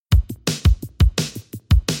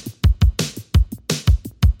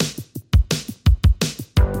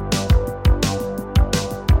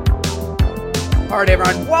All right,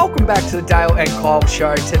 everyone, welcome back to the Dale and Kyle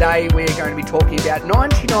Show. Today, we're going to be talking about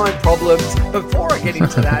 99 problems. Before I get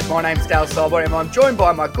into that, my name's Dale Solbot, and I'm joined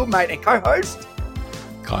by my good mate and co-host,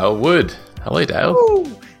 Kyle Wood. Hello, Dale. Ooh.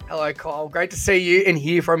 Hello, Kyle. Great to see you and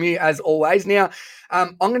hear from you, as always. Now,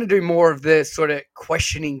 I'm going to do more of the sort of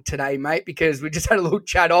questioning today, mate, because we just had a little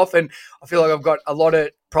chat off, and I feel like I've got a lot of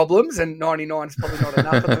problems, and 99 is probably not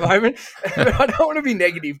enough at the moment. But I don't want to be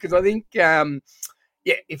negative, because I think...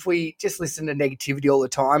 if we just listen to negativity all the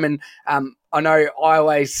time, and I know I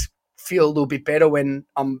always feel a little bit better when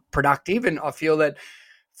I'm productive, and I feel that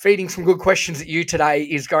feeding some good questions at you today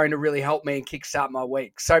is going to really help me and kickstart my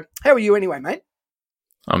week. So how are you anyway, mate?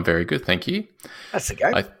 I'm very good, thank you. That's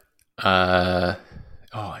okay. You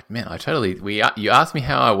asked me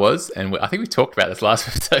how I was, and I think we talked about this last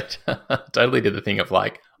episode. Totally did the thing of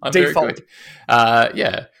like, I'm Default. very good.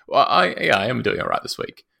 I am doing all right this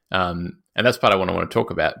week. And that's part I want to talk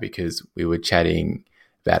about, because we were chatting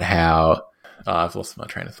about how I've lost my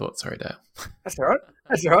train of thought. Sorry, Dale. That's all right.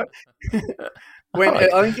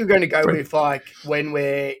 I think you're going to go with like when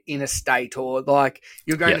we're in a state, or like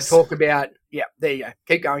you're going to talk about. Yeah, there you go.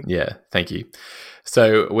 Keep going. Yeah, thank you.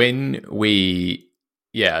 So when we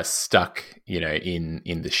are stuck, in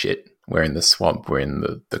the shit, we're in the swamp, we're in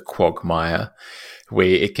the quagmire, where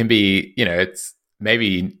it can be, it's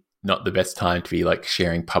maybe not the best time to be like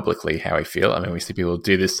sharing publicly how I feel. I mean, we see people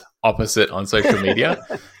do this opposite on social media,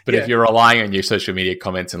 but if you're relying on your social media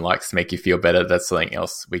comments and likes to make you feel better, that's something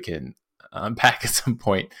else we can unpack at some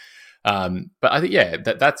point. But I think,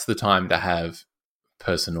 that's the time to have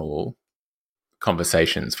personal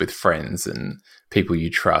conversations with friends and people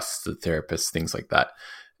you trust, the therapists, things like that,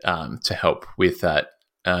 to help with that.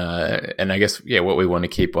 And I guess, what we want to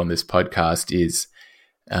keep on this podcast is,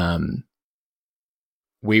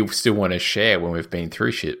 we still want to share when we've been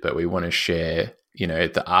through shit, but we want to share,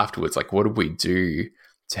 the afterwards, like, what did we do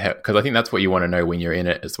to help? Because I think that's what you want to know when you're in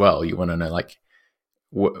it as well. You want to know, like,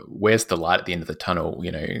 where's the light at the end of the tunnel?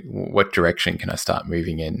 What direction can I start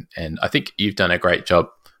moving in? And I think you've done a great job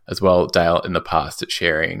as well, Dale, in the past at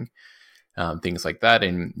sharing things like that.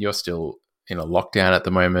 And you're still in a lockdown at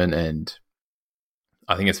the moment. And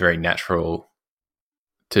I think it's very natural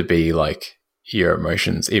to be like, your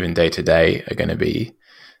emotions, even day to day, are going to be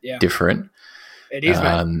different. It is,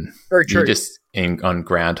 man. Very true. You're just on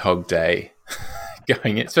Groundhog Day,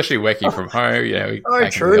 going in, especially working from home.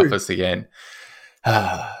 Back in the office again.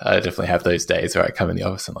 I definitely have those days where I come in the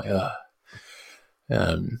office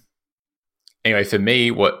and Anyway, for me,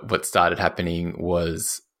 what started happening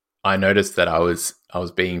was I noticed that I was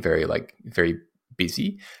being very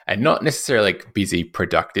busy, and not necessarily like busy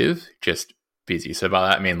productive, just busy. So by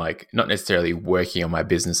that I mean like not necessarily working on my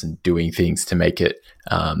business and doing things to make it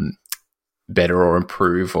better or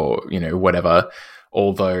improve or whatever,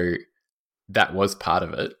 although that was part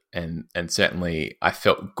of it, and certainly I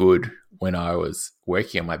felt good when I was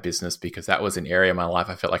working on my business, because that was an area of my life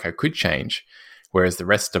I felt like I could change, whereas the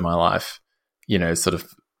rest of my life sort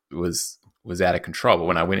of was out of control. But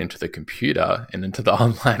when I went into the computer and into the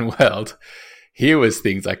online world, here was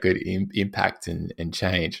things I could impact and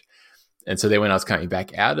change. And so then when I was coming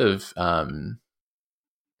back out of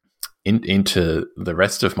into the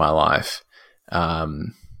rest of my life, I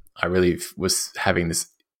really was having this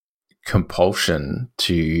compulsion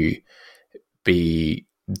to be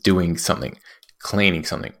doing something, cleaning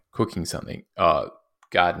something, cooking something,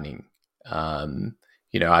 gardening.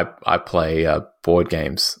 I play board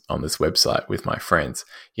games on this website with my friends,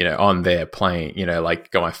 on there playing, like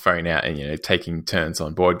got my phone out and, taking turns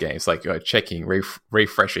on board games, like checking,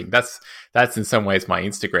 refreshing. That's in some ways my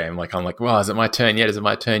Instagram. Like, I'm like, well, is it my turn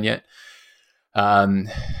yet?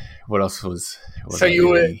 What else was so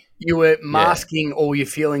you were masking all your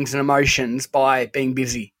feelings and emotions by being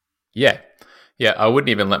busy. Yeah. I wouldn't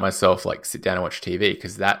even let myself like sit down and watch TV,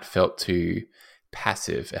 because that felt too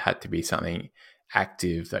passive. It had to be something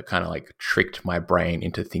active that kind of like tricked my brain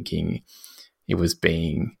into thinking it was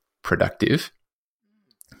being productive.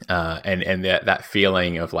 And that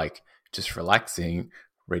feeling of like just relaxing,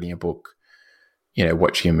 reading a book,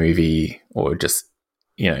 watching a movie, or just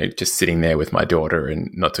sitting there with my daughter and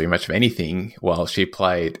not doing much of anything while she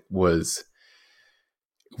played was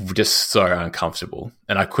just so uncomfortable.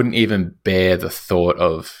 And I couldn't even bear the thought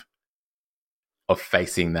of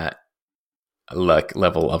facing that like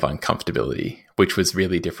level of uncomfortability, which was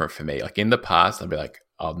really different for me. Like in the past, I'd be like,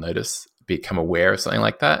 I'll become aware of something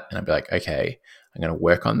like that, and I'd be like, okay, I'm going to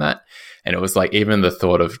work on that. And it was like, even the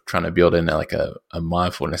thought of trying to build in like a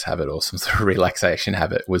mindfulness habit or some sort of relaxation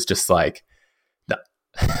habit was just like, no,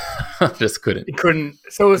 Just couldn't. You couldn't.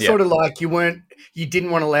 So it was Yeah. sort of like you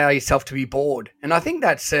didn't want to allow yourself to be bored. And I think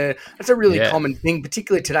that's a really Yeah. common thing,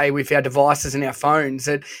 particularly today with our devices and our phones,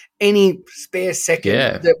 that any spare second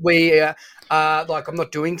Yeah. that we like, I'm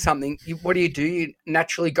not doing something, what do? You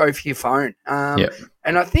naturally go for your phone. Yeah.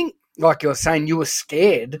 And I think, like you were saying, you were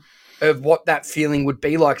scared of what that feeling would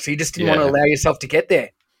be like. So you just didn't want to Yeah. allow yourself to get there.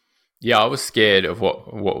 Yeah, I was scared of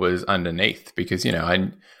what was underneath because,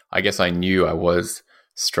 I guess I knew I was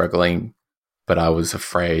struggling, but I was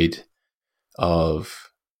afraid of,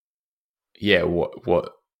 yeah,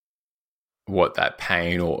 what that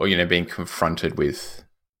pain or being confronted with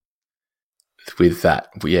that,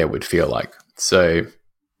 yeah, would feel like. So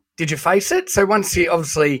Did you face it? So once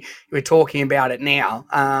we're talking about it now,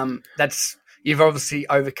 you've obviously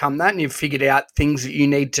overcome that and you've figured out things that you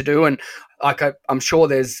need to do. And like, I'm sure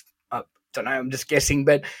there's, I don't know, I'm just guessing,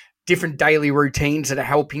 but different daily routines that are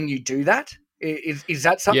helping you do that. Is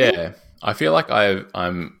that something? yeah, I feel like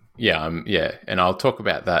and I'll talk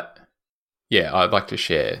about that. Yeah, I'd like to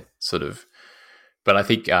share sort of, but I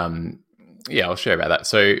think, I'll share about that.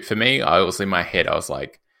 So for me, I was in my head, I was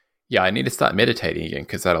like, yeah, I need to start meditating again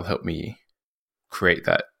because that'll help me create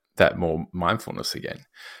that more mindfulness again.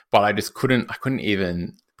 But I couldn't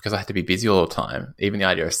even, because I had to be busy all the time. Even the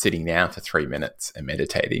idea of sitting down for 3 minutes and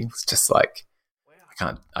meditating was just like,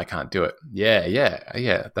 I can't do it.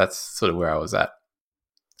 Yeah. That's sort of where I was at.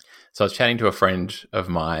 So I was chatting to a friend of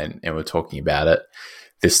mine and we're talking about it.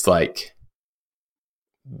 This like,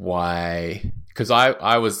 why? Because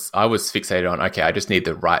I was fixated on, okay, I just need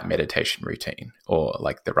the right meditation routine or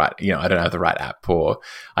like the right, I don't have the right app, or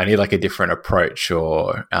I need like a different approach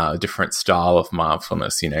or a different style of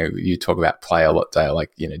mindfulness. You talk about play a lot, Dale,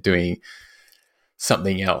 like, doing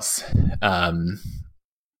something else. And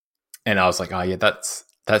I was like, oh yeah, that's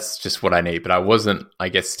just what I need. But I wasn't, I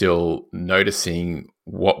guess, still noticing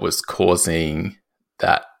what was causing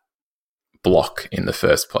that block in the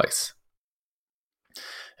first place.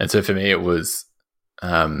 And so for me, it was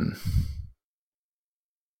a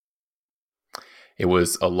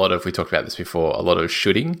lot of, we talked about this before, a lot of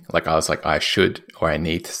shoulding. Like I was like, I should, or I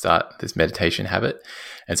need to start this meditation habit.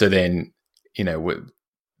 And so then,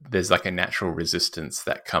 there's like a natural resistance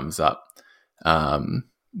that comes up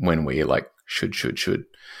when we like should.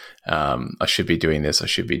 I should be doing this. I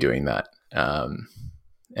should be doing that. And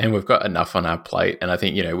we've got enough on our plate. And I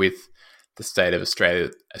think, with the state of Australia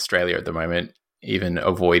at the moment, even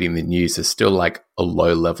avoiding the news is still like a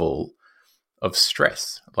low level of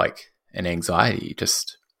stress, like an anxiety,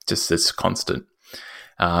 just this constant.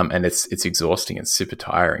 And it's exhausting and super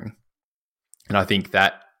tiring. And I think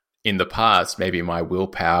that in the past, maybe my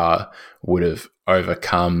willpower would have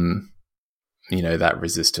overcome, that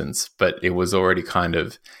resistance, but it was already kind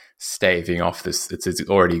of staving off this. It's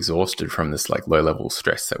already exhausted from this like low level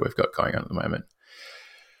stress that we've got going on at the moment.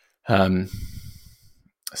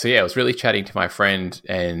 So yeah, I was really chatting to my friend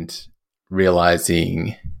and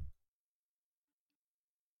realizing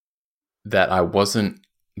that I wasn't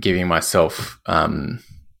giving myself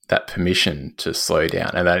that permission to slow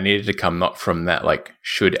down, and that I needed to come not from that like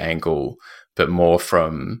should angle, but more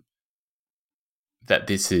from that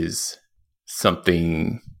this is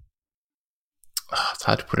something. It's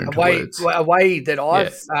hard to put into words. A way that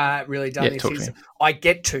I've really done this is I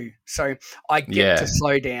get to. So I get to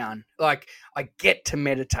slow down. Like I get to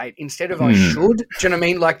meditate instead of I should. Do you know what I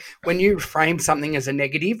mean? Like when you frame something as a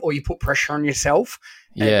negative or you put pressure on yourself,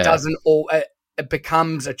 it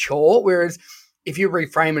becomes a chore. Whereas if you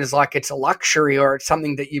reframe it as like it's a luxury or it's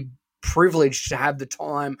something that you privileged to have the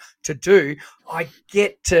time to do, I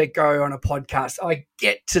get to go on a podcast, I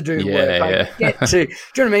get to do work, I get to, do you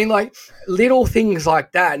know what I mean? Like little things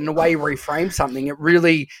like that, and the way you reframe something, it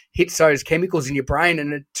really hits those chemicals in your brain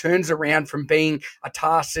and it turns around from being a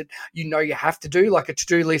task that you have to do, like a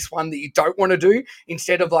to-do list one that you don't want to do,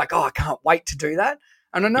 instead of like, oh, I can't wait to do that.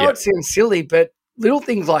 And I know it sounds silly, but little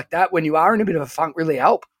things like that when you are in a bit of a funk really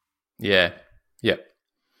help. Yeah.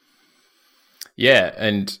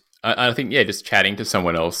 And I think, just chatting to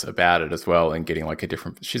someone else about it as well and getting like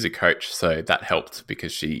she's a coach, so that helped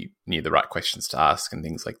because she knew the right questions to ask and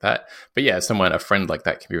things like that. But yeah, a friend like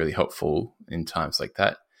that can be really helpful in times like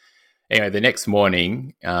that. Anyway, the next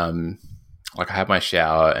morning, like I had my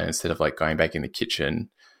shower and instead of like going back in the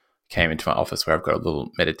kitchen, came into my office where I've got a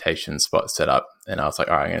little meditation spot set up, and I was like,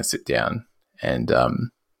 all right, I'm going to sit down and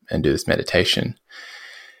do this meditation.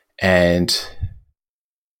 And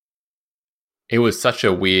it was such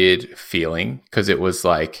a weird feeling because it was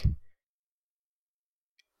just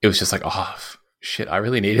like, oh, shit, I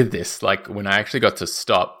really needed this. Like when I actually got to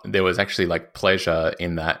stop, there was actually like pleasure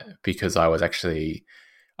in that because I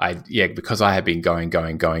because I had been going,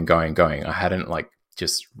 I hadn't like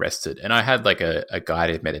just rested. And I had like a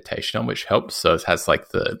guided meditation on, which helped. So it has like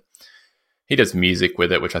he does music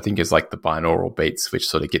with it, which I think is like the binaural beats, which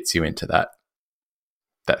sort of gets you into that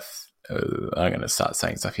I'm going to start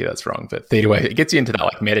saying stuff here that's wrong, but either way, it gets you into that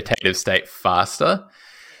like meditative state faster.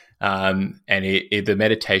 And the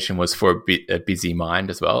meditation was for a busy mind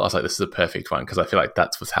as well. I was like, this is a perfect one because I feel like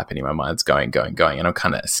that's what's happening. My mind's going, and I'm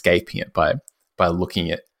kind of escaping it by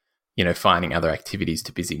looking at, finding other activities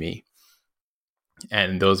to busy me.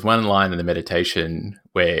 And there was one line in the meditation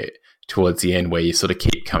where towards the end where you sort of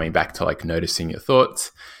keep coming back to like noticing your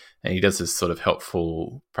thoughts. And he does this sort of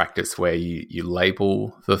helpful practice where you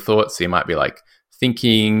label the thoughts. So you might be like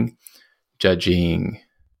thinking, judging,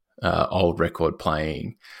 old record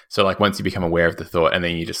playing. So like once you become aware of the thought and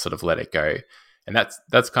then you just sort of let it go. And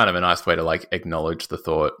that's kind of a nice way to like acknowledge the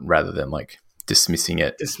thought rather than like dismissing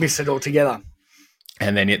it. Dismiss it altogether.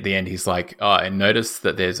 And then at the end, he's like, and notice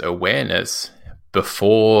that there's awareness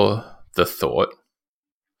before the thought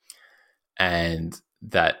and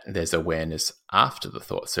that there's awareness after the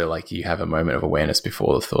thought. So like you have a moment of awareness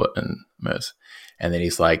before the thought and then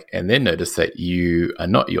he's like, and then notice that you are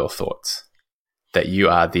not your thoughts, that you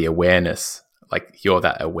are the awareness, like you're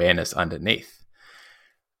that awareness underneath.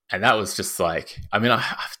 And that was just like, I mean,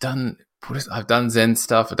 I've done Buddhist, I've done Zen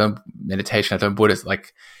stuff, I've done meditation, I've done Buddhist,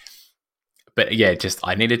 like, but yeah, just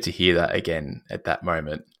I needed to hear that again at that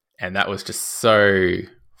moment. And that was just so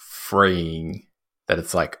freeing that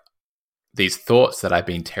it's like these thoughts that I've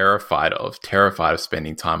been terrified of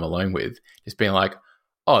spending time alone with, just being like,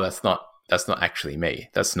 oh, that's not actually me.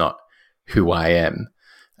 That's not who I am.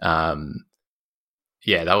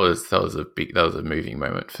 Yeah, that was a moving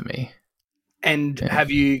moment for me. And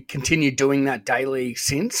have you continued doing that daily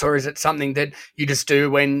since, or is it something that you just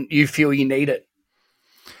do when you feel you need it?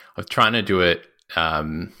 I'm trying to do it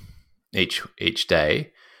each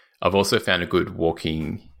day. I've also found a good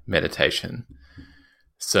walking meditation.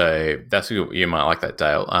 So that's you might like that,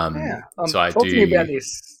 Dale. I'm so I talking do about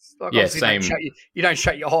this. Like, yeah, same. You don't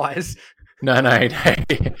shut your eyes. No.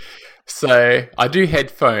 So I do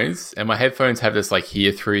headphones, and my headphones have this like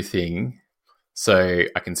hear through thing, so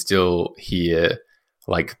I can still hear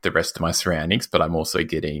like the rest of my surroundings. But I'm also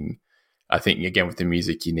getting, I think again with the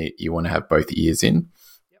music, you want to have both ears in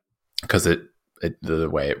because the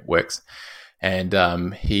way it works. And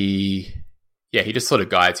he just sort of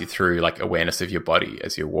guides you through like awareness of your body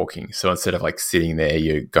as you're walking. So instead of like sitting there,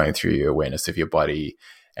 you're going through your awareness of your body.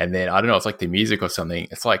 And then, I don't know, it's like the music or something.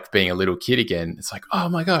 It's like being a little kid again. It's like, oh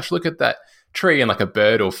my gosh, look at that tree, and like a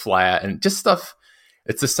bird will fly out and just stuff.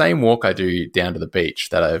 It's the same walk I do down to the beach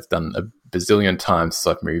that I've done a bazillion times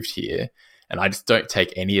since I've moved here. And I just don't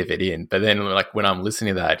take any of it in. But then like when I'm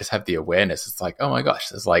listening to that, I just have the awareness. It's like, oh my gosh,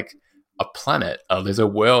 there's like a planet. There's a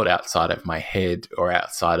world outside of my head or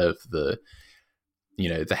outside of the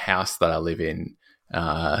house that I live in.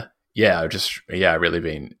 I've really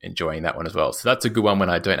been enjoying that one as well. So that's a good one when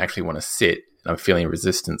I don't actually want to sit and I'm feeling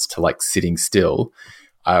resistance to like sitting still.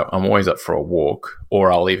 I'm always up for a walk,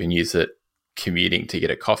 or I'll even use it commuting to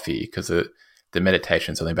get a coffee because the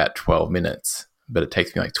meditation's only about 12 minutes, but it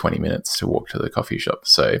takes me like 20 minutes to walk to the coffee shop.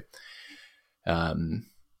 So,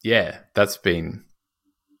 that's been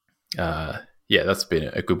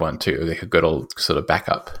a good one too. Like a good old sort of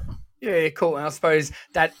backup. Yeah, cool. And I suppose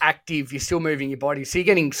that active, you're still moving your body. So you're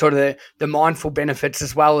getting sort of the mindful benefits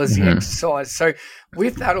as well as the exercise. So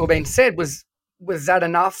with that all being said, was that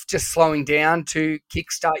enough just slowing down to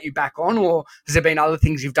kickstart you back on, or has there been other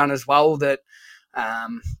things you've done as well that,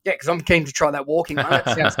 because I'm keen to try that walking one. That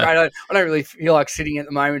sounds great. I don't really feel like sitting at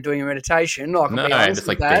the moment doing a meditation. Just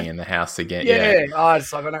like being in the house again. Yeah. I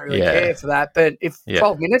don't really care for that. But if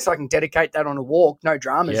 12 minutes, I can dedicate that on a walk, no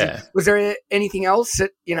dramas. Yeah. Was there anything else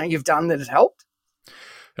that, you've done that has helped?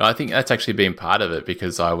 No, I think that's actually been part of it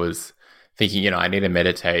because I was thinking, I need to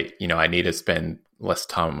meditate, I need to spend less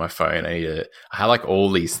time on my phone. I had like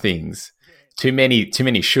all these things, too many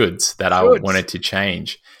shoulds that I wanted to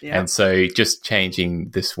change. Yeah. And so just changing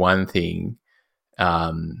this one thing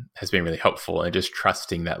has been really helpful, and just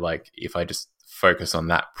trusting that like if I just focus on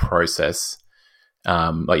that process,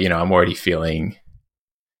 I'm already feeling,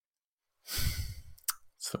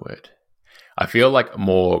 what's the word? I feel like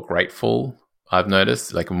more grateful. I've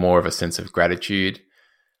noticed like more of a sense of gratitude.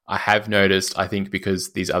 I have noticed, I think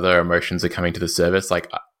because these other emotions are coming to the surface,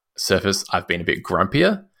 I've been a bit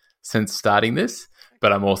grumpier since starting this,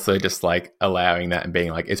 but I'm also just like allowing that and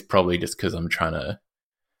being like, it's probably just because I'm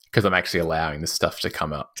actually allowing this stuff to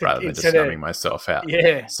come up rather than just numbing myself out.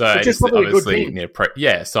 Yeah. So I just obviously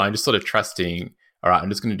so I'm just sort of trusting, all right, I'm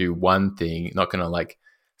just going to do one thing, not going to like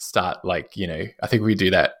start like, I think we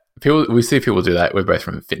do that. We see people do that. We're both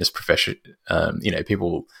from fitness profession.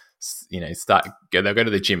 People, they'll go to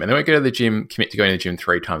the gym and they won't go to the gym, commit to going to the gym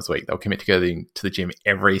 3 times a week. They'll commit to going to the gym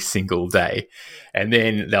every single day. And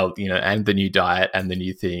then they'll, and the new diet and the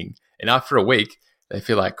new thing. And after a week, they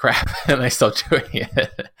feel like crap and they stop doing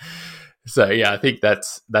it. So yeah, I think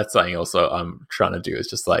that's something also I'm trying to do is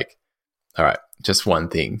just like, all right, just one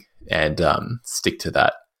thing and stick to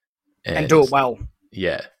that. And do it well.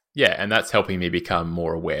 Yeah. Yeah. And that's helping me become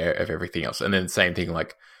more aware of everything else. And then same thing,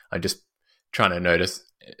 like I'm just trying to notice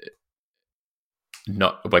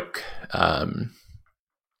not like,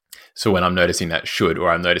 so when I'm noticing that or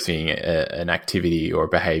I'm noticing an activity or a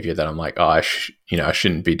behavior that I'm like, oh, I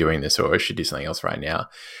shouldn't be doing this or I should do something else right now.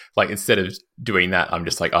 Like instead of doing that, I'm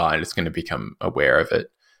just like, oh, I'm just going to become aware of it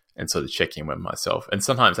and sort of checking with myself. And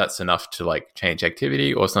sometimes that's enough to like change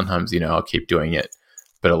activity or sometimes, I'll keep doing it.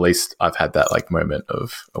 But at least I've had that like moment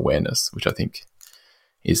of awareness, which I think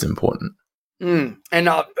is important. And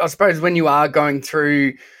I suppose when you are going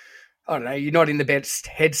through, I don't know, you're not in the best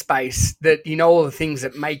headspace, that all the things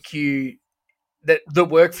that make you, that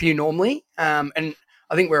work for you normally. And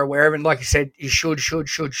I think we're aware of it. Like you said, you should.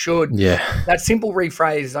 Yeah. That simple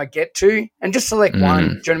rephrase, I get to, and just select one. Do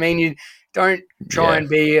you know what I mean? You don't try and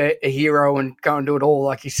be a hero and go and do it all,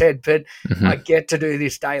 like you said, but I get to do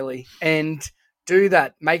this daily and do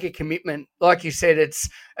that. Make a commitment. Like you said, it's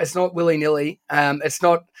not willy-nilly. It's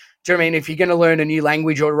not, do you know what I mean? If you're going to learn a new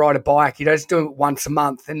language or ride a bike, you don't just do it once a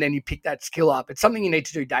month and then you pick that skill up. It's something you need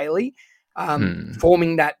to do daily.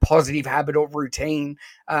 Forming that positive habit or routine.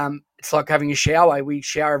 It's like having a shower. We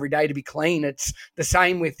shower every day to be clean. It's the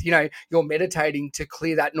same with, you're meditating to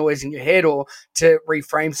clear that noise in your head or to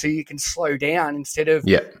reframe so you can slow down instead of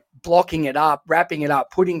blocking it up, wrapping it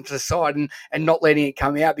up, putting it to the side and not letting it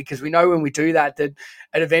come out, because we know when we do that it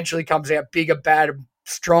eventually comes out bigger, badder,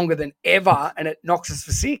 stronger than ever, and it knocks us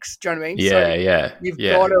for 6. Do you know what I mean? You've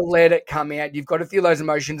got to let it come out. You've got to feel those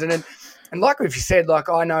emotions. And like if you said, like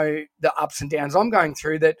I know the ups and downs I'm going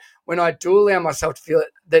through, that when I do allow myself to feel it,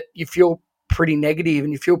 that you feel pretty negative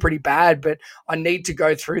and you feel pretty bad, but I need to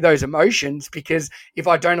go through those emotions, because if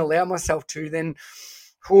I don't allow myself to, then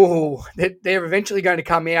they're eventually going to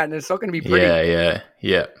come out and it's not going to be pretty.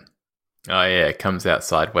 Yeah. Oh yeah, it comes out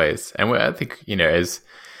sideways. And I think,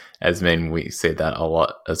 as men, we say that a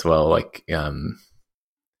lot as well. Like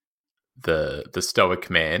the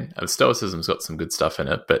stoic man, stoicism's got some good stuff in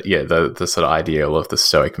it, but yeah, the sort of ideal of the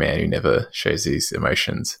stoic man who never shows these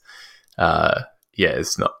emotions,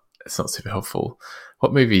 it's not super helpful.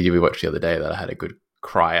 What movie did we watch the other day that I had a good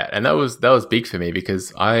cry at? And that was big for me,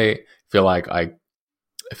 because I feel like a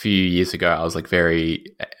few years ago, I was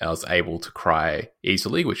able to cry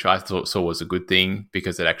easily, which I saw was a good thing,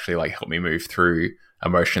 because it actually like helped me move through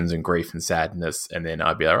emotions and grief and sadness, and then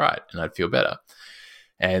I'd be all right and I'd feel better.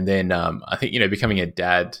 And then I think, becoming a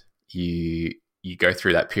dad, you go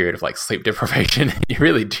through that period of like sleep deprivation. You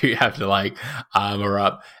really do have to like armor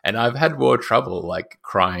up. And I've had more trouble like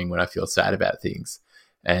crying when I feel sad about things.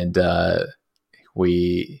 And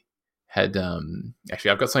we had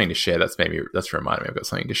actually, I've got something to share. That's reminded me. I've got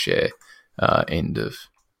something to share. End of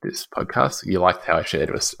this podcast. You liked how I shared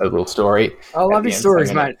a little story. I love your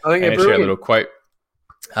stories, mate. I think they're brilliant. Share a little quote.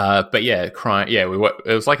 But yeah, crying. Yeah,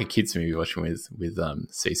 it was like a kids movie watching with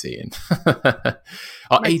Cece and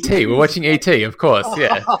E.T. We're watching E.T. Of course,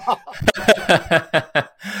 yeah.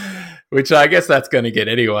 Which I guess that's going to get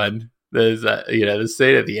anyone. There's the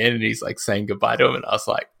scene at the end, and he's like saying goodbye to him, and I was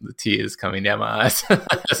like, the tears coming down my eyes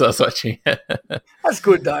as I was watching it. That's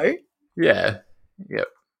good though. Yeah. Yep.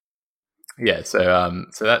 Yeah. So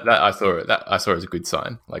that I saw as a good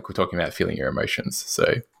sign. Like we're talking about feeling your emotions.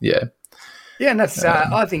 So yeah. Yeah, and that's.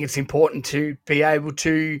 I think it's important to be able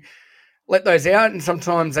to let those out, and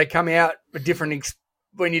sometimes they come out with different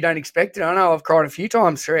when you don't expect it. I know I've cried a few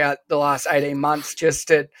times throughout the last 18 months,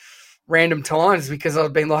 just at random times, because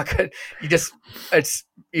I've been like,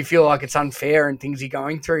 you feel like it's unfair and things you're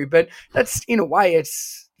going through. But that's, in a way,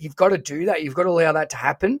 you've got to do that. You've got to allow that to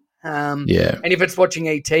happen. And if it's watching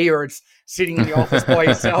ET or it's sitting in the office by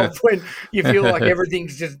yourself when you feel like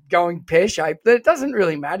everything's just going pear-shaped, it doesn't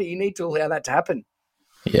really matter. You need to allow that to happen.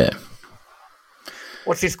 Yeah.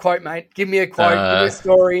 What's this quote, mate? Give me a quote. Give me a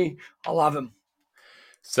story. I love them.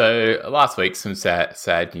 So last week, some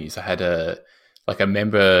sad news. I had a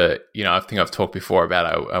member, I think I've talked before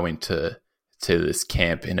about I went to this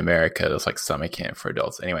camp in America. It was like summer camp for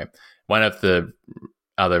adults. Anyway, one of the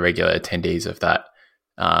other regular attendees of that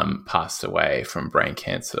passed away from brain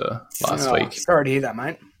cancer last week. Sorry to hear that,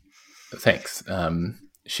 mate. Thanks.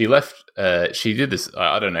 She left. She did this.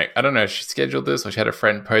 I don't know if she scheduled this or she had a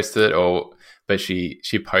friend post it, but but she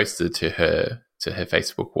posted to her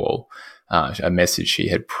Facebook wall a message she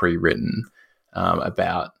had pre-written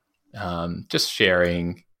about just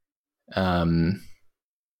sharing her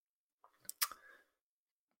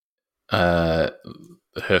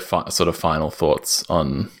sort of final thoughts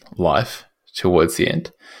on life towards the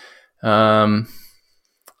end.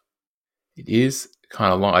 It is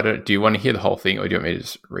kind of long. Do you want to hear the whole thing, or do you want me to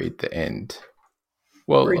just read the end?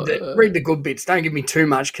 Well, read the good bits. Don't give me too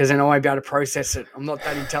much, because then I won't be able to process it. I'm not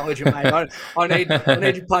that intelligent, mate. I need your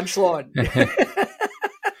punchline.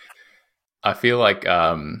 I feel like,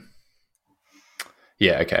 yeah,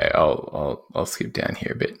 okay. I'll skip down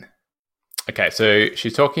here a bit. Okay, so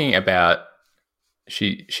she's talking about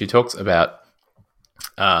she talks about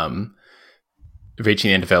reaching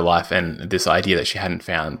the end of her life and this idea that she hadn't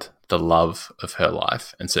found the love of her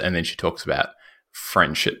life, and then she talks about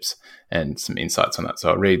friendships and some insights on that. So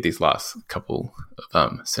I'll read these last couple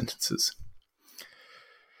of sentences.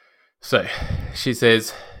 So she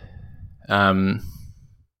says,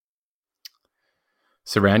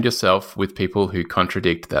 surround yourself with people who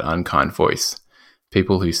contradict that unkind voice,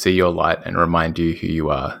 people who see your light and remind you who you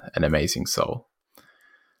are, an amazing soul.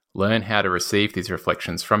 Learn how to receive these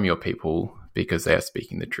reflections from your people because they are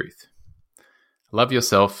speaking the truth. Love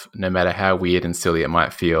yourself no matter how weird and silly it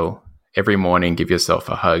might feel. Every morning, give yourself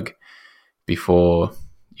a hug before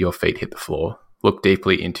your feet hit the floor. Look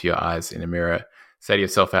deeply into your eyes in a mirror. Say to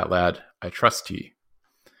yourself out loud, I trust you.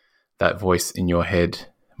 That voice in your head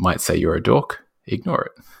might say you're a dork. Ignore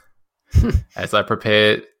it. As I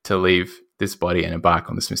prepare to leave this body and embark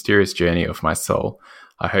on this mysterious journey of my soul,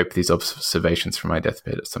 I hope these observations from my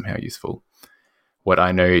deathbed are somehow useful. What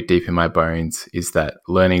I know deep in my bones is that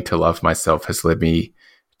learning to love myself has led me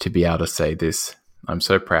to be able to say this. I'm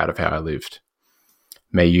so proud of how I lived.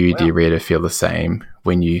 May you, dear reader, feel the same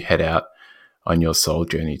when you head out on your soul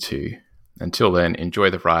journey too. Until then,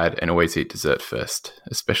 enjoy the ride and always eat dessert first,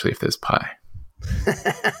 especially if there's pie.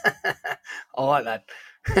 I like that.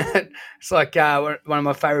 It's like one of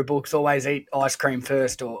my favourite books, Always Eat Ice Cream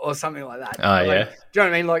First, or something like that. Oh, yeah. Do you know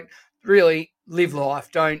what I mean? Like, really live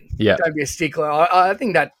life. Don't be a stickler. I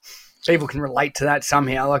think that people can relate to that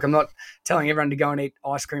somehow. Like, I'm not telling everyone to go and eat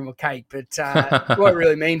ice cream or cake, but what it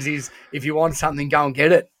really means is if you want something, go and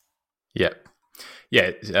get it. Yeah.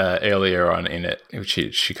 Yeah, earlier on in it,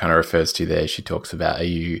 which she kind of refers to there, she talks about, are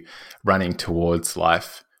you running towards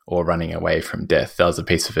life or running away from death? That was a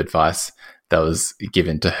piece of advice that was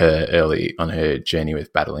given to her early on her journey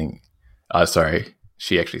with battling.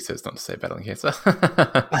 She actually says not to say battling cancer.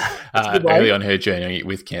 Early on her journey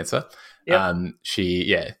with cancer. Yep.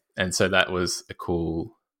 And so that was a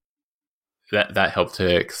cool, that helped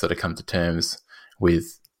her sort of come to terms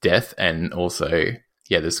with death, and also,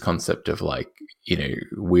 this concept of, like,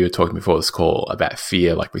 we were talking before this call about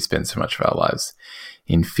fear. Like, we spend so much of our lives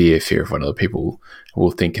in fear of what other people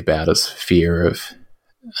will think about us, fear of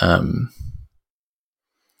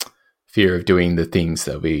doing the things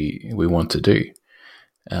that we want to do.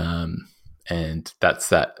 And that's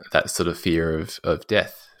that sort of fear of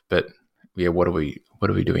death. But what are we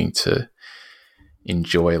doing to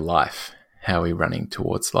enjoy life? How are we running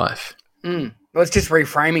towards life? Well, it's just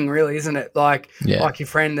reframing, really, isn't it? Like your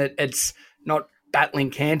friend, that it's not battling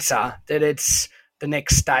cancer, that it's the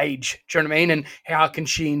next stage. Do you know what I mean? And how can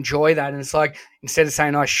she enjoy that? And it's like, instead of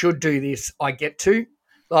saying I should do this, I get to.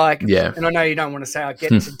 Like, and I know you don't want to say I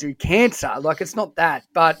get to do cancer. Like, it's not that,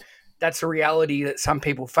 but that's a reality that some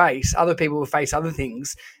people face. Other people will face other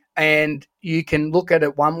things. And you can look at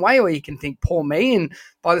it one way, or you can think, poor me. And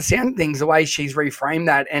by the sound of things, the way she's reframed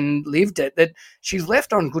that and lived it, that she's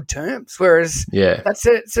left on good terms. Whereas a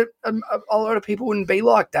lot of people wouldn't be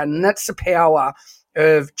like that. And that's the power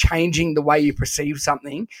of changing the way you perceive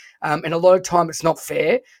something. And a lot of time it's not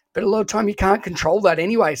fair, but a lot of time you can't control that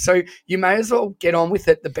anyway. So you may as well get on with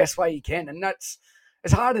it the best way you can. And that's,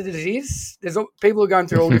 as hard as it is, people are going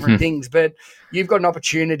through all different things, but you've got an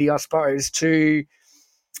opportunity, I suppose, to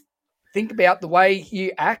think about the way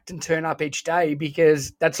you act and turn up each day,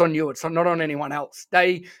 because that's on you. It's not on anyone else.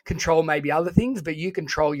 They control maybe other things, but you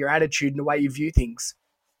control your attitude and the way you view things.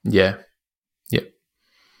 Yeah. Yep.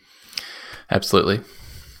 Absolutely.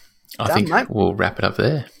 I think we'll wrap it up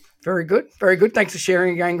there. Very good. Very good. Thanks for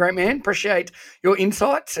sharing again, great man. Appreciate your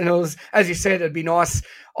insights. And it was, as you said, it'd be nice.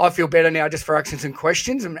 I feel better now just for asking some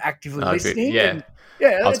questions and actively listening. Good.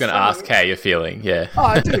 Yeah. I was going to ask how you're feeling. Yeah. Oh,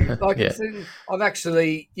 I do. Like, I've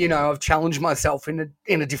actually, I've challenged myself in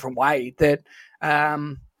a different way that,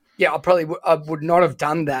 I would not have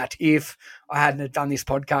done that if I hadn't done this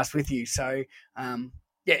podcast with you. So,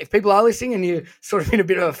 if people are listening and you're sort of in a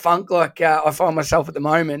bit of a funk, like I find myself at the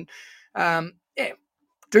moment,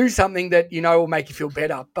 do something that you know will make you feel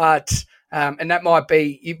better. But and that might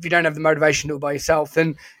be, if you don't have the motivation to do it by yourself,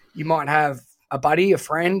 then you might have a buddy, a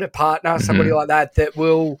friend, a partner, somebody like that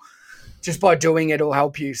will, just by doing it, will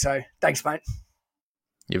help you. So thanks, mate.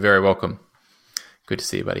 You're very welcome. Good to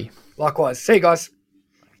see you, buddy. Likewise. See you guys.